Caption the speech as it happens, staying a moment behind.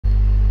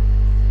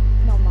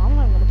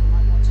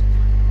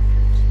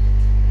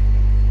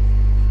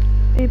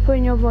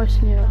putting your voice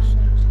in yours?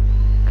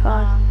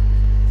 Kai.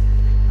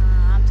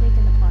 I'm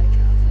taking the party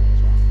chart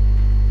as well.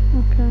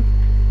 Okay.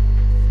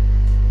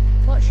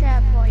 Put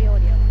share party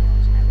audio on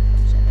yours and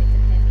everything so they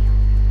can hear me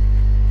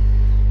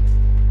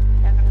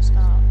out. I'm gonna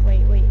start.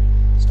 Wait.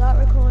 Start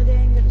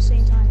recording at the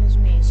same time as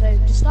me. So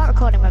just start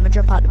recording when we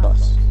jump out the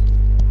bus.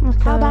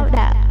 Okay. How about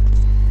that?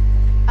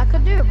 I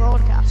could do a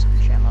broadcast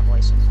and share my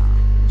voice on that.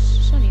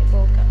 It's only a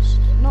broadcast.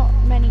 Not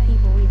many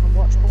people even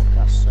watch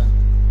broadcasts, so.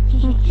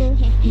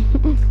 Okay.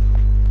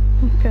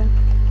 Okay.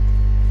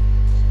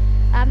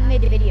 I haven't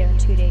made a video in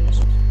 2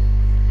 days.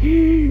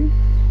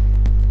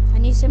 I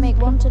need to make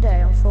one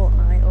today on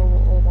Fortnite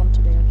or one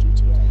today on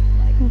GTA.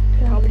 Like,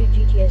 probably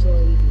GTA's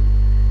all evening.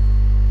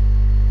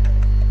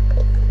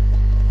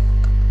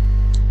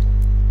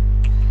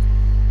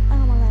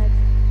 Oh, my leg.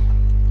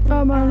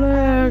 Oh, my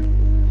leg.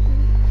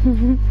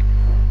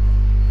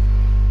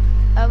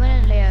 Owen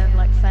and Leo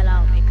like fell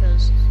out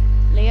because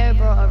Leo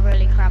brought a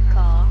really crap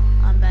car,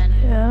 and then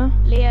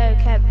Leo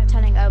kept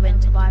telling Owen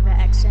to buy the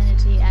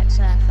Xfinity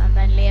XF, and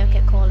then Leo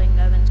kept calling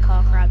Owen's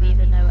car crap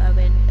even though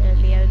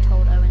Leo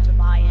told Owen to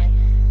buy it.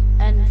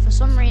 And for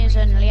some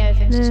reason Leo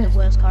thinks it's the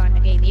worst car in the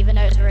game, even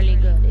though it's really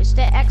good. It's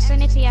the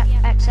Xfinity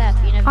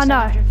XF, you know, the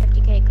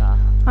 750k car.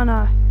 I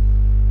know.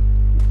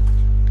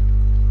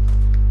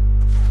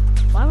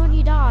 Why won't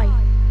you die?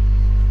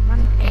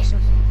 Run,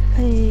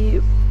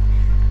 Hey,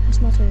 it's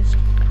my toast.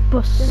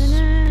 bus.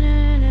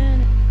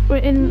 We're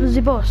in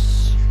the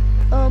bus.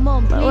 Oh,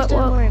 Mum, please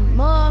don't worry.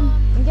 Mum,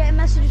 I'm getting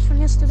messages from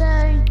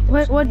yesterday.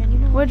 Where do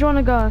you want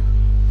to go?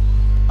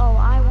 Oh,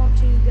 I want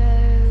to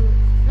go.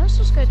 Let's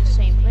just go to the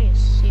same place.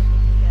 See if we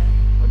can go.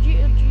 Where do you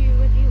want to go?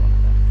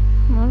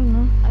 I don't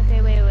know.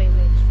 Okay, wait.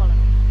 Just follow me.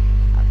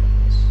 I've got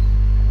this.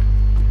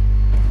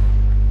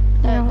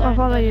 Yeah, I'll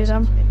follow you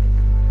then.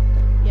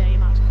 Yeah, you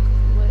might as well.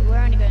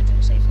 We're only going to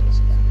the same place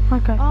again.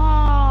 Okay.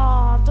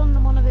 Oh, I've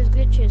done one of those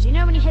glitches. You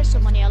know when you hit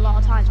somebody a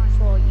lot of times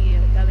before you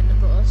go in the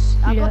bus?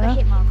 I've got the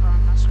hit marker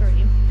on my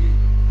screen.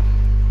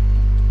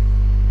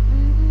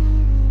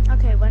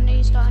 Okay, when are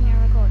you starting your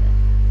recording?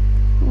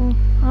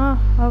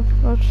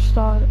 I've just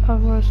started.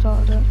 I've already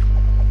started it.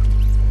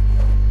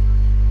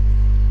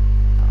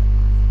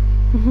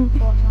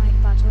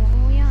 Fortnite battle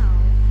royale.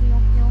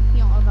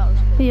 That was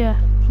good. Yeah.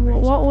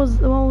 What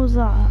was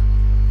that?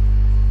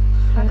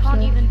 I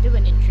can't even do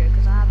an intro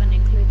because I haven't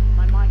included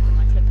my mic in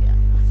my clip yet.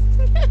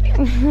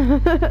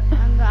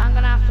 I'm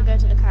gonna have to go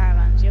to the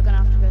caravans. You're gonna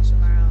have to go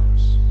somewhere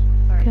else.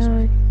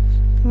 Okay.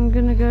 I'm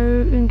gonna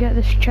go and get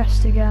this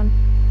chest again.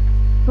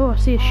 Oh, I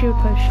see a shield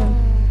potion.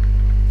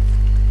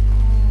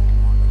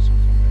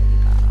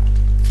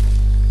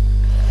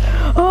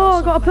 Oh,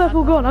 I got a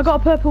purple gun. I got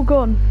a purple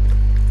gun.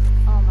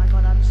 Oh my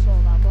god, I just saw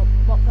that.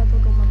 What purple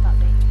gun would that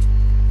be?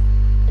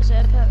 Is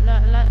it a purple?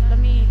 Let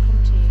me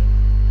come to you.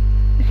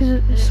 Because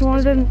it's one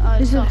of them.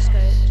 It's not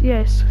scoped.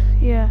 Yes.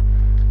 Yeah.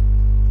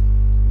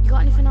 You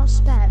got anything else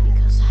spare?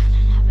 Because I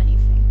don't have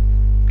anything.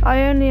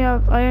 I only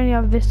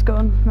have this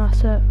gun.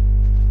 That's it.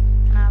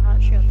 Can I have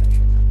that shield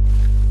potion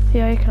then?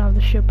 Yeah, you can have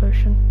the shield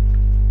potion.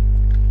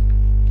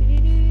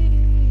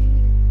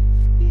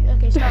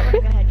 Okay, start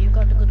running ahead. You've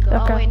got the good gun.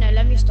 Okay. Oh wait, no.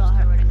 Let me start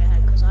her running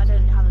ahead because I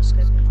don't have a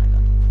scope in my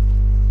gun.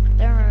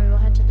 Don't worry, we'll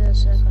head to the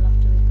circle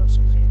after we've got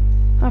some loot.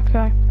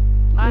 Okay.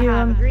 I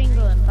have a green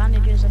gun,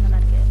 bandages, and a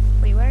medkit.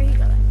 Wait, where are you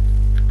going?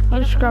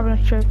 I'm just grabbing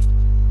a tree.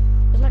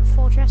 There's like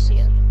 4 chests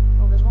here.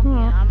 Well, there's one here.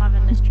 I'm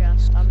having this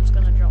chest. I'm just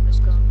gonna drop this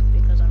gun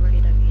because I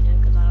really don't need it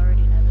because I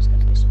already know there's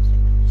gonna be something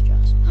in this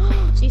chest.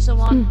 See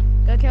someone?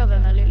 Go kill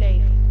them. They're loot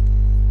lake.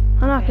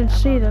 And I can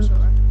see them.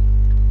 Chest.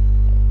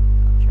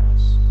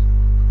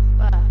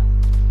 Where?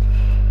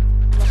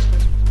 Lost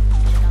them.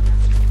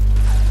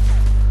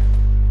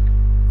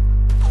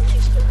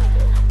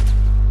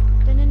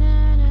 Down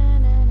there.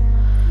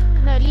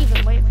 No, leave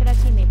them. Wait for their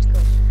teammates to go.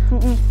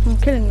 I'm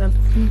killing them.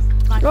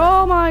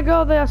 Oh my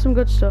god, they have some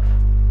good stuff.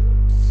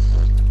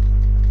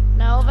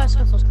 No, all that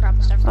stuff was crap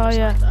except for the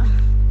sniper.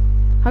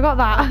 I got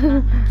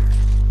that.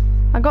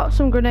 I got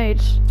some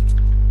grenades.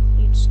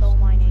 You stole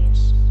my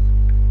nades.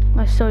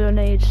 I stole your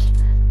nades.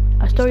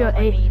 I stole your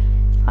aids.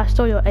 I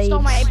stole your aids.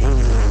 Stole my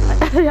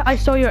aids. I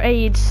stole your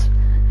aids.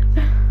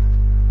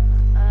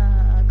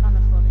 I can't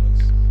afford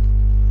aids.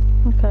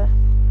 Okay.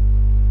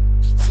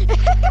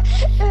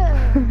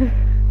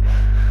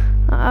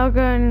 I'll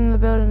go in the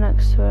building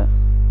next to it.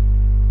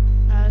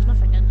 No, there's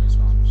nothing in this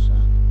one, so.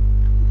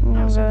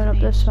 I'm going up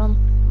this one.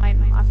 I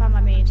found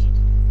my maid.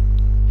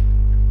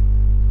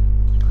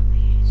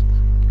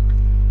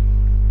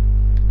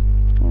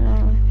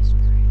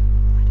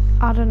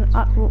 I don't.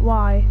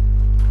 Why?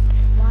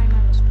 Why am I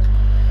whispering?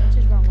 What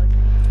is wrong with me?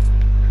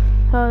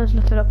 Oh, there's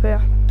nothing up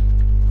here.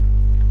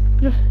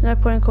 No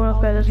point in coming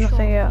up here. There's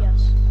nothing here.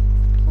 Yes.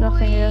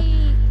 Nothing here.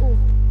 Ooh.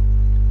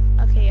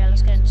 Okay, yeah,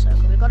 let's get in the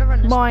circle. We've got to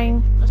run this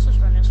way. Let's just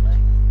run this way.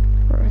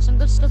 There's some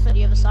good stuff at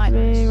the other side.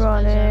 Running.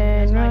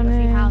 There's like a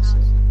few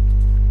houses.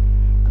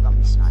 I got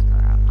my sniper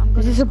out.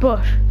 Is this a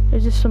bush?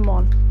 Is this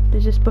someone?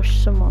 Is this bush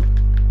someone?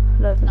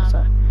 I don't think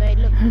so. They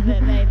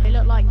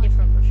look like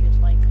different bushes,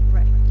 like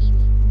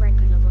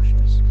regular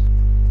bushes.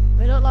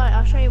 They look look like.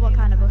 I'll show you what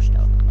kind of bush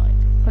they'll look like.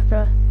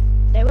 Okay.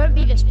 They won't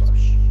be this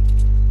bush.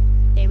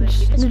 They won't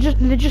be this bush.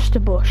 They're just a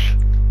bush.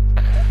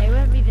 They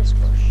won't be this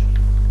bush.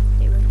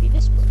 They won't be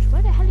this bush.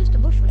 Where the hell is the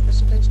bush where they're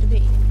supposed to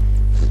be?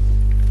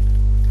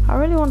 I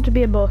really want to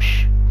be a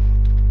bush.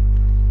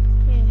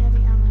 Yeah,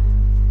 heavy ammo.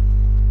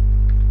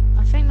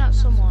 I think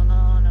that's someone.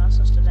 Oh no, that's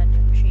just a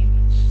vending machine.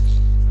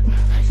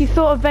 You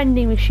thought a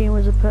vending machine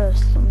was a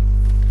person.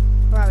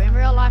 Bro, in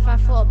real life I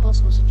thought a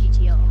bus was a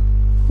GTR.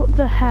 What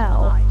the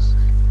hell? Nice.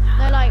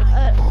 No, like,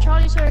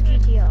 Charlie saw a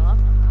GTR,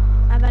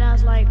 and then I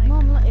was like,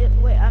 Mom,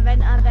 wait, and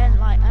then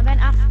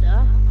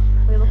after,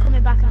 we were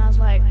coming back and I was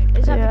like,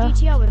 is that the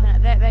GTR we're gonna,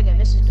 Vega,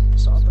 this is the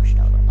sort of bush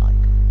that I would like.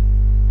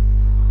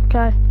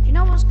 Okay. Do you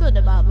know what's good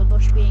about the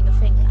bush being a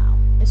thing now?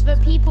 It's for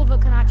people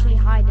that can actually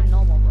hide in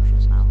normal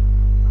bushes now.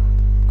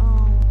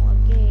 Oh,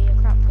 okay, a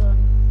crap gun.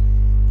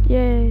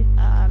 Yay.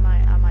 I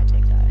might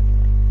take that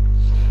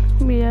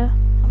anyway. Yeah.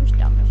 How much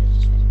damage does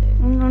this thing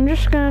do? I'm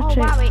just gonna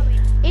take... Oh wow,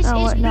 it's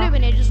blue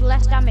and it does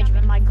less damage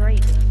than my grey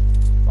gun.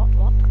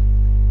 What?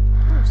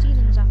 Oh,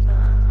 Steven Zapper.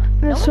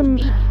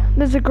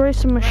 There's a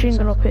Grayson machine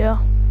gun up here.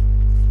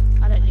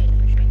 I don't need a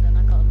machine gun,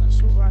 I got an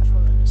assault rifle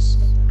and a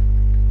snipper.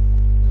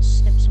 I'm gonna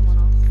snip someone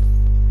off.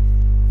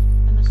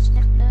 I'm gonna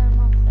snip them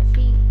off their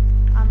feet.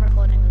 I'm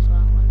recording as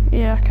well.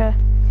 Yeah, okay.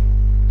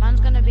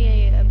 Mine's gonna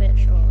be a bit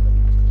shorter than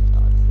this because it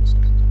started a few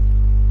seconds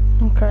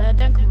ago. Okay.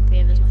 Don't come up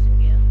here, there's nothing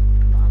here.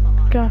 I'm not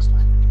lying this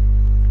time.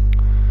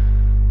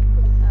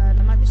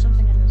 There might be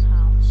something in this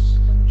house.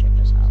 Let me check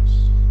this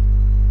house.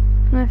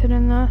 Nothing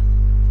in there.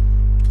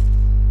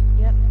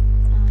 Yep.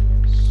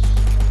 And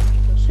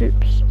it's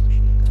Oops.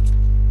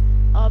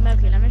 Oh,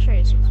 Milky, let me show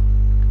you something.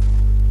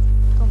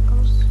 Come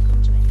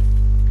to me.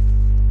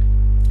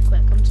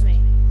 Quick, come to me.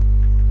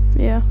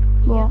 Yeah.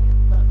 What? Yeah,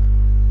 look.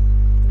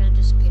 I'm gonna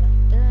disappear.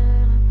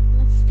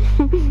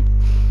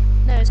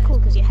 No, it's cool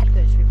because your head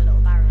goes through the little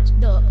barriers.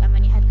 Duck, and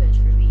then your head goes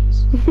through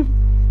these.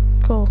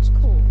 Cool. It's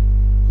cool.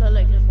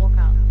 Look, just walk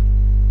out.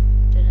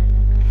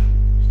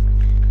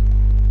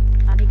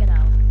 How do you get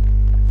out?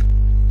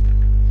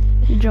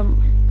 You jump.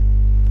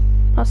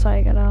 That's how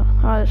you get out.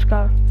 Alright, let's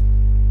go.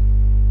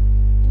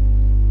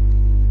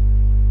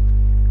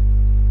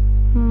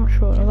 I'm not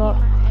sure what I got.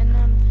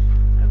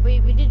 And we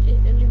did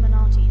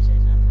Illuminati's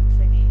in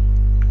thingy.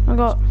 I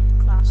got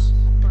Class.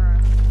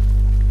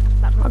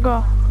 I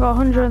got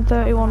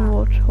 131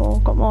 wood. Well,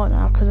 got more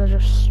now because I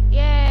just...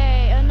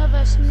 Yay!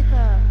 Another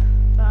sniper.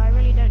 But I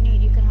really don't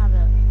need. You can have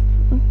it.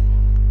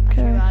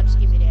 Actually, Okay. I'll just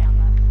give you the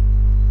ammo.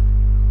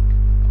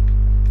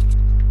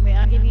 Wait,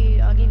 I'll give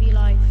you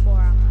like 4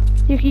 ammo.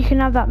 You can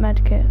have that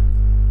med kit.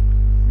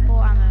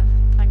 4 ammo.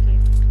 Thank you.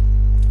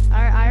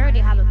 I already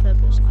have a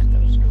purple sniper.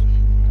 So.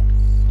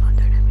 I'm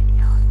doing a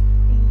video.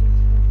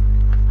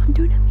 I'm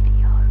doing a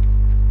video.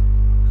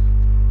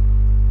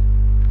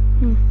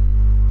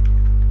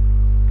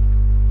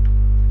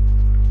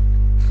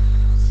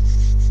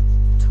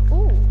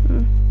 Ooh.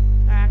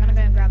 Alright, I'm gonna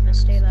go and grab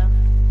this. Stay there.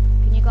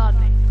 Can you guard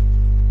me?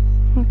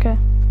 Okay.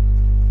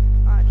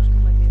 Alright, just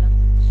come with me then.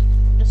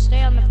 Just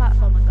stay on the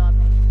platform and guard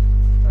me.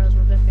 Or else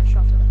we'll both get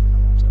shot to death in the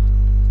water.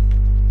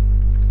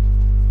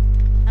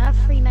 I have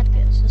 3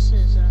 medkits. This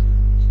is,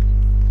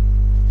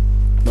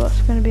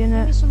 What's gonna be in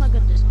maybe it? somewhere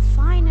good. This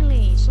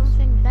finally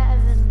something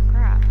better than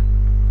crap.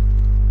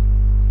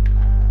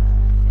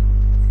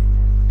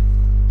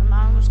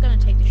 I'm just gonna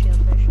take the shield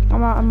potion.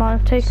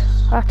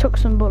 I took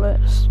some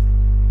bullets.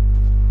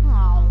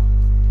 Oh.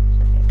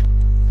 Okay.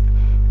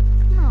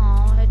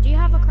 No. Do you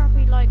have a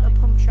crappy like a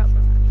pump shotgun or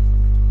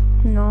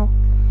anything? No.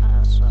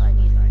 That's what I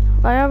need right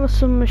now. I have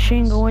some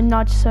machine gun with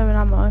 97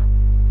 ammo.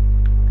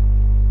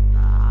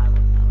 I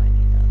wouldn't know I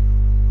need that.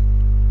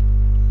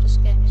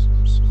 Just getting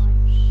some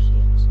snipes.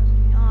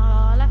 Yeah,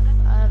 I left.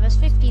 There's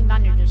 15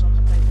 bandages on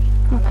the boat.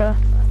 Okay.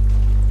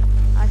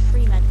 I have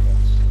 3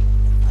 medkits.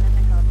 I don't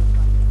think I'll do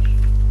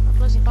bandage.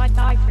 Plus, if I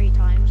die 3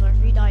 times, or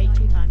if you die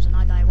 2 times and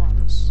I die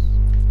once,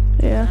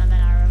 Yeah. and then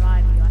I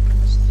revive you, I can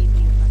just give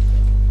you a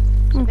medkit.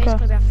 So Okay.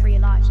 basically, we have 3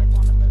 lives if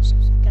one of us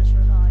gets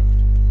revived.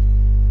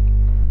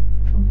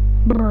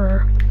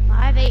 Brr.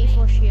 I have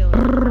 84 shield.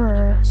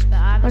 Brr. But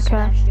I have a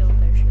spare shield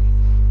potion.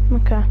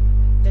 Okay.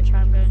 Good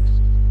try, I'm going to...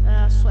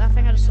 I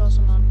think I just saw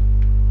someone.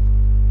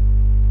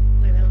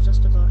 Maybe it was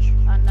just a bush.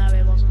 And no,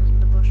 it wasn't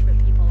the bush that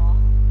people are.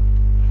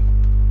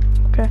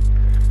 Okay.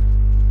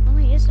 Oh,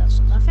 wait, is that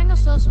someone? I think I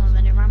saw someone,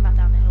 then it ran back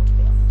down the hill, to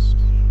be honest.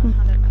 I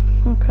don't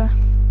know. Okay.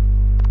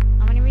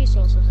 How many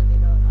resources have you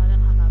got? I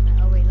don't have that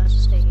many. Oh, wait, let's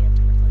just stay here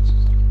to replace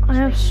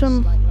this.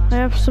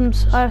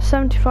 I have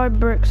 75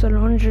 bricks and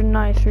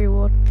 193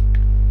 wood.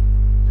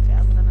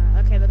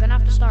 Okay, we're gonna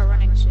have to start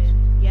running soon.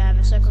 Yeah,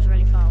 the circle's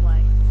really far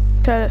away.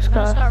 Okay, let's We're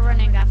go. gonna start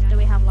running after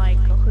we have like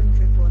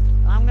 100 wood.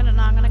 I'm gonna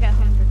get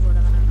 100 wood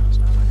and then I'm gonna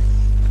start running.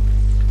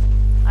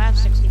 I have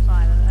 65. I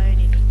only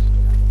need to do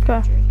that.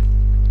 Okay.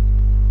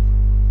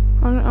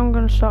 I'm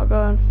gonna start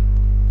going.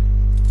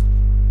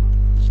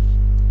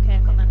 Okay,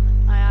 I'm coming.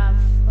 I have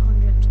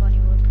 120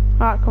 wood.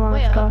 Alright, come on,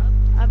 Wait, let's go.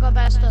 I've got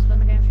better stuff. Let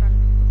me go in front.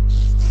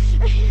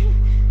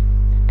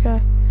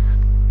 Okay.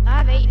 I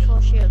have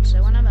 84 shields,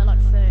 so when I'm at like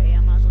 30, I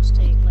might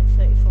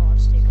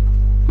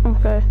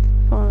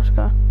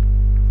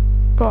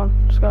Go on,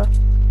 let's go. I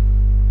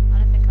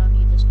don't think I'll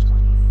need this 20.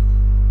 I'm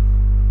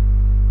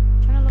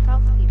trying to look out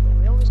for people.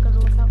 We always gotta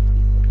look out for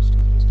people just in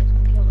case they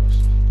come kill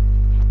us.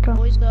 Go.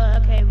 Always go.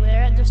 Okay, we're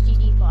at Dusty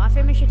Depot. I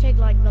think we should take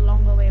like the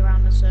longer way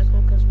around the circle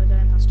because we're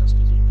going past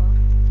Dusty Depot.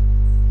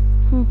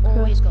 Okay.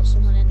 Always got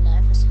someone in there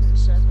if it's in the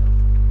circle.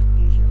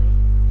 Usually.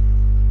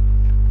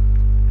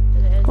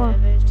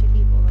 There's two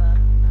people there.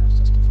 No, it's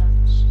just a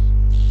fence.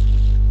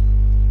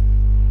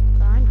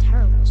 But I'm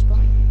terrible at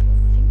spotting people.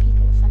 I think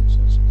people are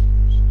fences.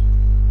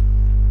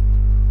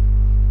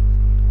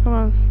 Come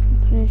on,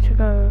 I need to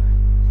go.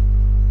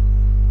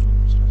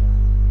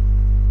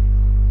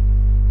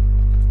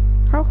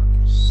 How?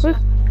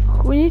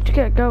 We need to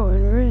get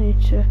going. We really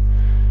need to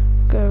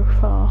go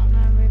far. No,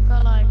 we've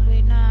got like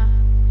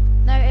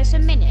no, it's a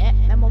minute,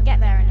 and we'll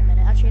get there in a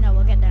minute. Actually, no,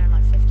 we'll get there in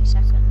like 50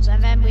 seconds,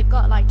 and then we've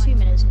got like 2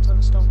 minutes until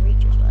the storm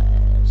reaches where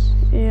it is.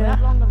 Yeah. We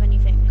have longer than you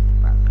think,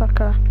 bro.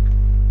 Okay.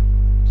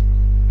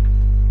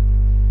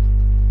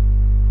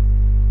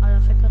 I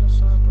don't think I just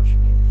saw a bush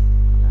move.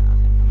 I don't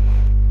know.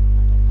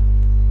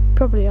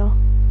 Probably are.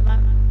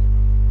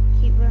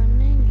 Keep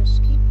running,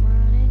 just keep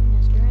running.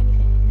 Is there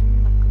anything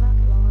in the back of that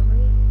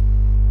lorry?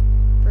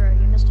 Bro,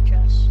 you missed a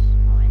chest.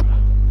 Oh, I know you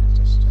didn't. It's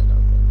just still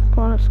open now.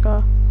 Come on, let's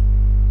go.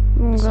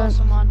 I saw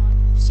someone.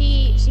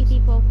 See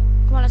people.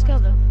 Come on, let's kill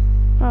them.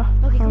 Oh,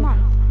 Okay, come on.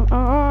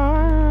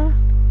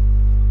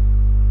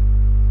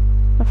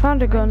 I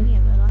found a gun.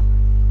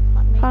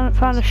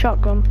 Found a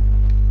shotgun.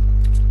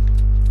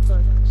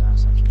 Good, because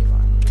that's actually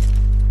what I need.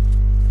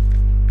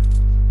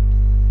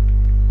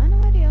 I know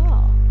where they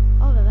are.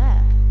 Over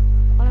there.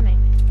 Follow me. I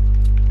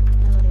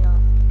know where they are.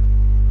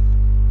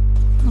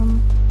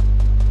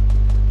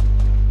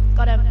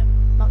 Got him.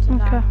 Knocked him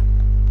Okay. down.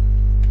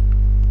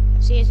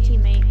 See his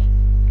teammate.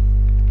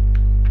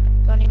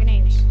 Got any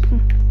grenades?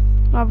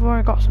 I've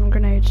already got some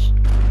grenades.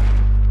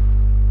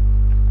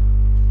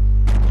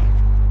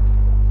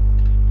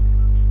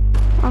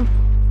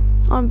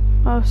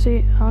 I'll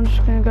see. I'm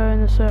just gonna go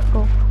in the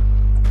circle.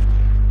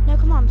 No,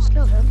 come on, just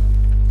kill them.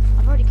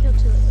 I've already killed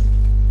 2 of them.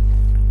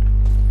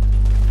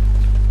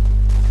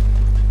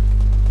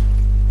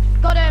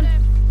 Got him!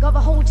 Got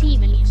the whole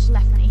team and he just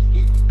left me.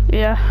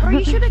 Yeah. Bro,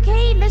 you should have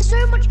came. There's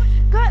so much.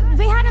 God,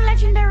 they had a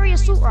legendary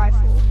assault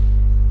rifle.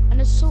 An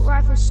assault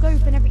rifle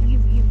scope and everything.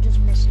 You've just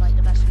missed like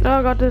the best.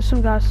 Oh god, there's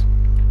some guys.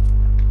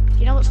 Do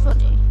you know what's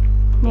funny?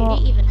 They What?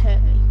 didn't even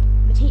hurt me.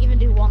 They didn't even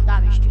do 1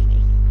 damage to me.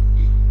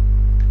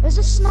 There's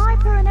a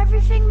sniper and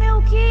everything,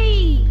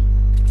 Milky!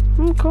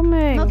 I'm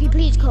coming. Milky,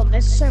 please come.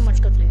 There's so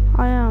much good loot.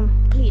 I am.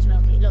 Please,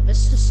 Milky. Look,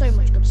 there's just so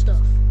much good stuff.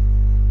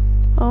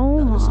 Oh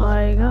Look,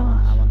 my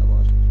god. I want the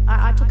wood.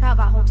 I took out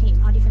that whole team.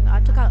 How do you think? I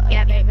took out.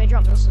 Yeah, they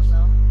dropped us as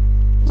well.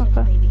 There's like a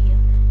Okay. baby here.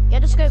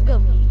 Get a scope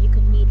gun. You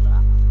could need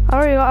that. I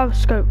already got a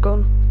scope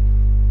gun.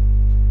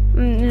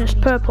 It's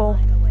purple.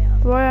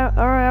 I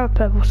already have a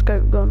purple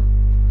scope gun.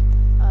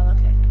 Oh,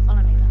 okay.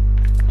 Follow me then.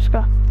 Let's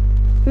go.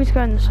 We need to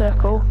go in the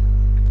circle.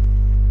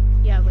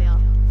 Yeah, we are.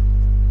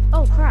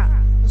 Oh crap!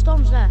 The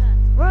storm's there.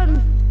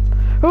 Run!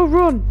 Oh,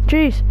 run!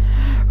 Jeez!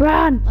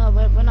 Run! Oh,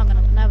 we're not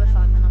gonna. No, we're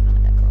fine. We're not gonna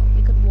get caught.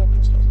 We could walk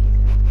the storm.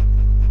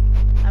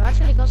 I've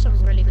actually got some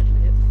really good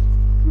loot.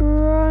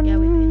 Run! Yeah,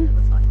 we made it.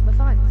 We're fine. We're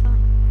fine. We're fine.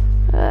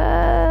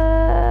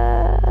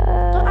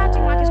 Stop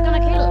acting like it's gonna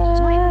kill us.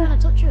 It's not even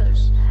gonna touch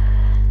us.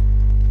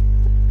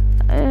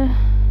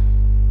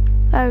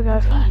 There we go.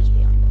 Please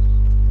be on this.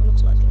 It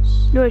looks like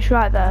it's. No, it's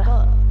right there.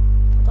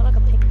 I've got like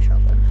a pink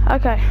shotgun.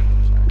 Okay.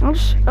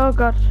 Oh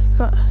god.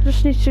 I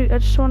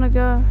just wanna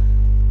go.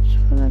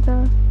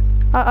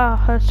 I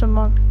heard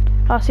someone.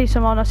 I see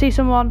someone.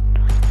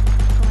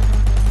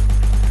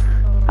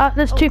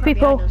 There's 2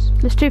 people.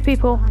 There's 2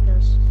 people.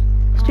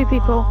 There's 2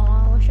 people.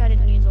 Oh, I wish I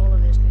didn't use all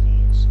of his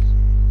grenades.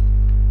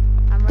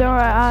 Don't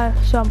worry, I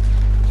have some.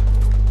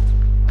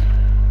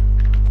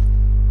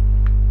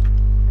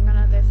 I'm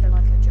gonna go for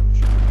like a jump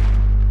shot.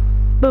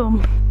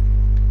 Boom.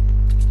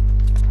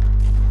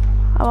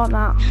 I want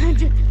that.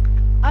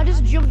 I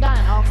just jumped down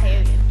and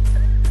RKO'd him.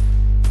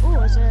 Oh,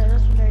 that's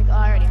very good.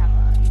 I already have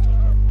that. You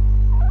take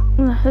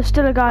it. There's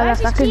still a guy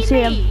left. I can see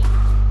him.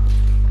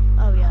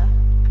 Oh yeah.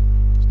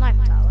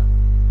 Sniper tower.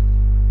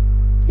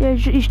 Yeah,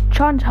 he's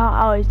trying to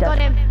oh, he's dead. Got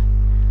him.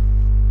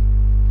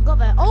 Got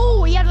there.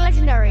 Oh, he had a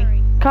legendary.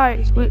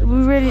 Okay, we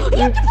really.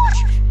 He had the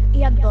bush.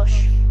 He had the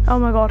bush. Oh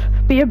my god,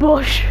 be a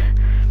bush.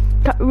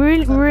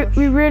 We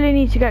really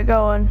need to get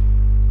going.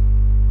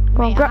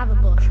 Come on, Mate, I have a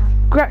bush.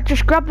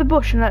 just grab the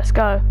bush and let's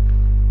go.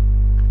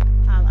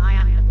 I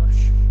am the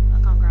bush. I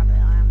can't grab it.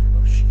 I am the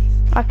bush.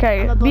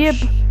 Okay, I'm a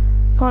bush.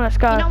 Come on, let's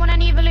go. You don't want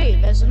any of the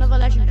loot? There's another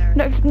legendary.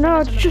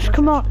 No, just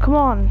come on.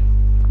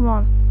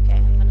 Okay,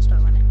 I'm gonna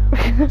start running now.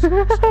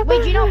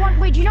 Wait,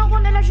 do you not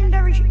want the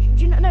legendary?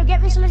 No,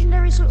 get this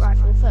legendary assault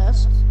rifle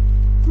first.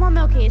 Come on,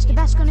 Milky, it's the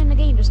best gun in the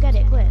game. Just get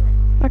it, quick.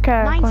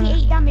 Okay.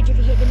 98 damage if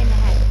you hit them in the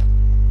head.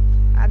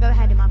 I'll go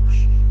ahead in my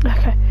bush.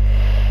 Okay.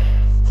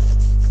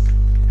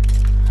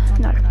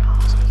 No.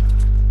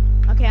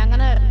 Okay, I'm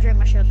gonna drink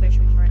my shield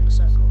potion when we're in the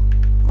circle.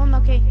 Come on,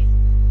 Milky.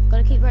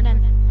 Gotta keep running.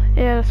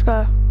 Yeah, let's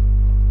go.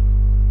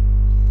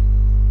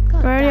 Go.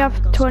 We only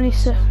have 20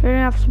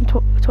 some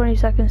 20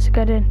 seconds to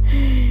get in.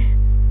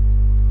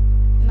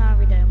 No,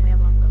 we don't. We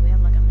have longer. We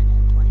have like a minute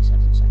and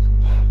 27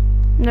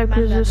 seconds. No,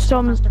 because the there's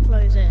storm has to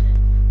close in.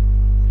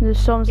 There's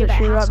storms Yeah,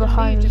 literally right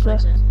behind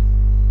us.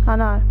 I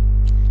know.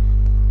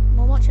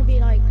 Well, what should be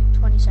like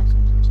 20 seconds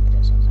until it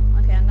does something?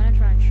 Okay, I'm gonna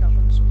try and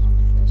shotgun someone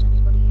if there's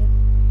anybody here.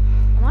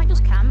 I might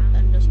just camp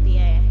and just be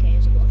AFK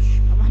as a bush.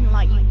 And when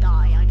like you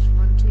die, I just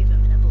run to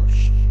them in a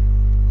bush.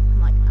 I'm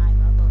like, I'm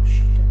a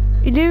bush.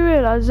 You do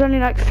realise there's only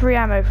like 3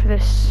 ammo for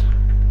this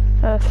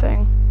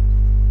thing.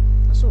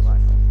 Assault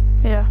rifle.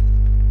 Yeah.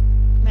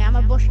 I mean, I'm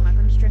a bush and I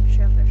can just drink a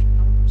shellfish and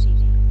no one can see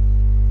me.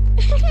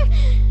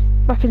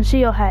 I can see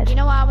your head. Do you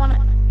know why I wanna?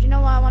 Do you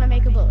know why I wanna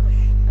make a bush?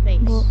 A base.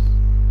 What?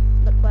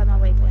 Look where my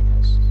waypoint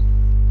is.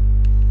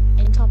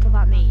 In top of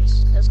that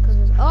maze. That's because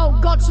there's. Oh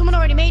God! Someone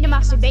already made a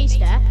massive base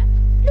there.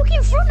 Look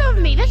in front of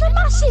me. There's a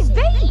massive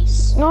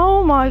base.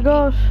 Oh my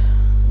God.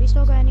 Have we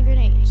still got any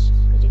grenades?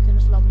 Because you can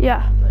just lob them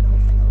and blow the whole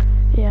thing up.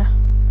 Yeah.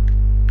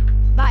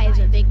 That is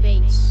a big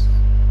base.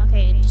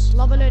 Okay, just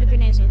lob a load of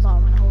grenades at the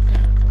bottom and the whole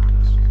thing will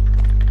collapse.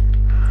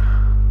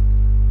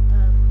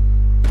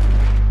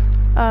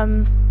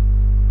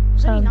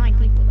 There's only 9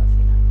 people left,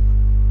 you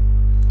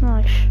know.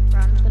 Nice.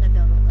 Right, I'm just gonna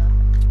build up there.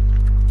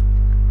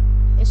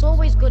 It's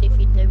always good if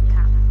you don't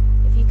camp.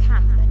 If you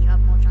camp, then you have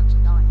more chance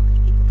of dying because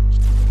people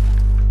just.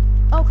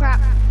 Oh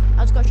crap! I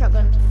just got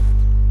shotgunned.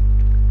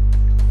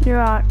 You're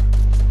right.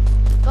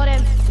 Got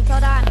him. He fell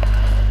down.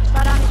 He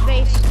fell down his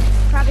base.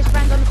 Crab his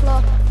friends on the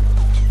floor.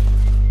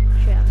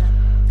 Shit, I'm dead.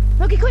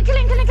 Okay, quick, kill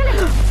him, kill him, kill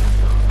him!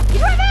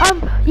 He's right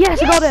there!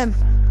 Yes, I got him.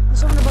 There's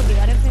someone above you.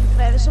 I don't think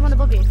there's someone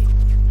above you.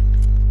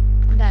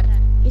 I'm dead.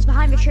 He's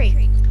behind the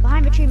tree.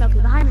 Behind the tree, Milky.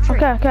 Behind the tree.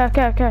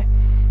 Okay.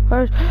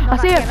 Where is... I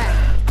see him.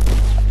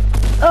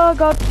 Oh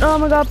God. Oh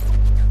my God.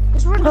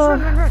 Just run.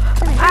 Run.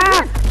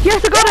 Ah!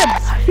 Yes, I got him.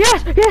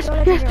 Yes.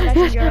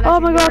 Oh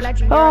my God.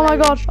 Oh my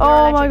God.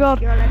 Oh my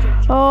God.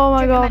 Oh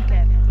my God.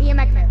 Eat your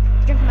medkit.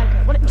 Drink a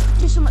medkit. What?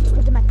 Do so much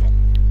with the medkit.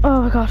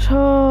 Oh my God.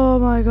 Oh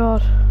my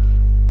God.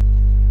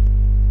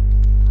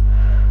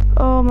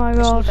 Oh my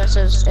God.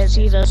 It's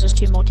either there's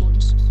 2 more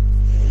teams.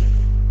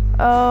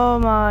 Oh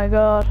my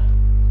God.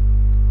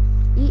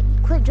 Eat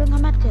quick. Drink a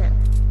medkit.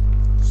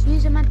 Just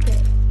use a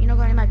medkit. You not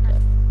got any medkit?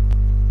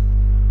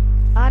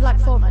 I had like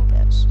 4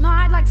 medkits. No,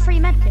 I had like 3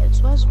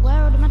 medkits.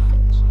 Where are the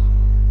medkits?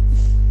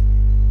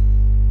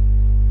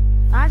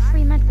 I had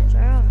 3 medkits.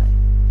 Where are they?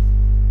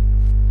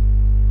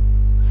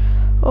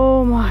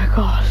 Oh my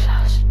God.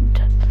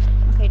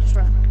 Okay, just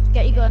run.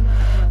 Get your gun.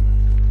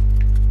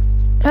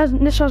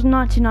 Run. This has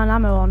 99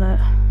 ammo on it.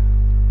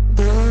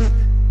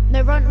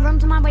 No, run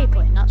to my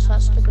waypoint.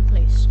 That's the good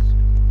place.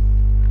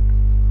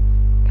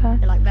 Okay.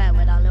 You're like there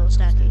where that little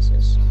staircase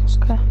is. That's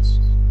the Okay. place.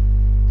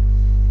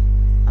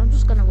 I'm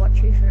just gonna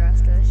watch you for the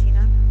rest of this, you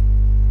know?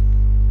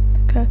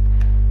 Okay.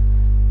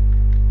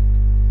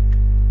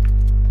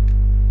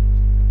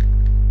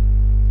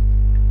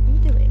 What are you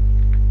doing?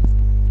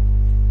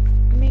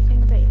 You're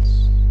making a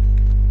base.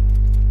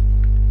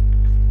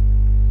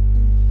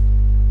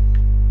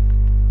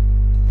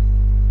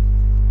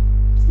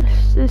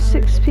 There's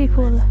 6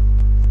 people there.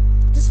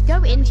 Just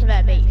go into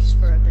their base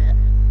for a bit.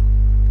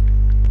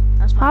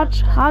 That's my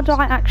How do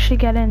I actually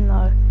get in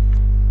though?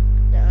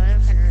 No, I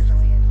don't think there is a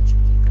way in.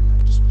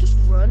 Just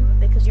run,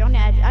 because you're on the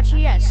edge.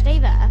 Actually, yeah, stay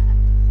there.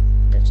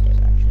 Don't stay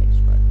there, actually.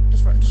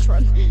 Just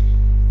run.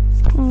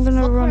 I'm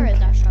gonna Look, run. where is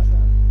that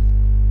shotgun?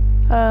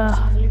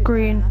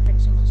 Green. I think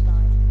someone's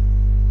died.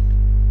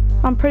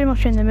 I'm pretty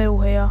much in the middle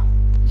here.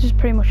 This is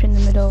pretty much in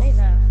the middle. Stay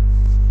there.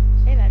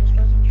 Stay there, just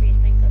go some trees,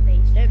 make a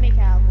base. Don't make it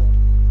out of wood.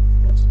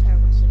 That's a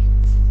terrible decision.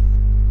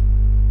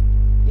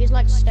 Use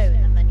like stone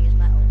and then use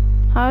metal.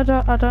 I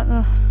don't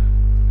know.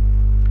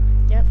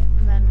 Yep,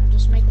 and then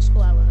just make a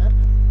square with it.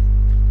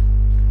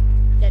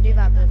 Yeah, do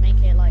that, but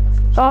make it like a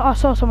full Oh, I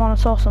saw someone.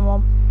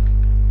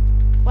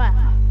 Where?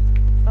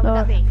 What would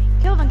that be?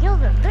 Kill them.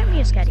 Don't be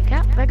a scaredy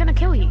cat. They're gonna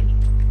kill you.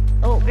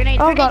 Oh,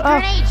 grenades,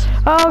 grenades!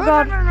 Oh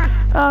Run.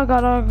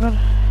 God.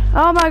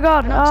 Oh my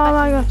God. I'm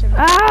not expecting you to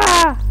run.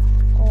 Ah!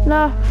 Oh.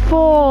 No,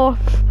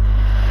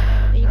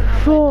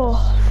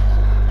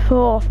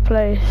 fourth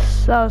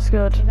place. That was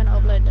good. You're gonna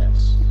upload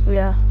this.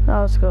 Yeah, that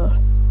was good.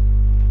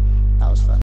 That was fun.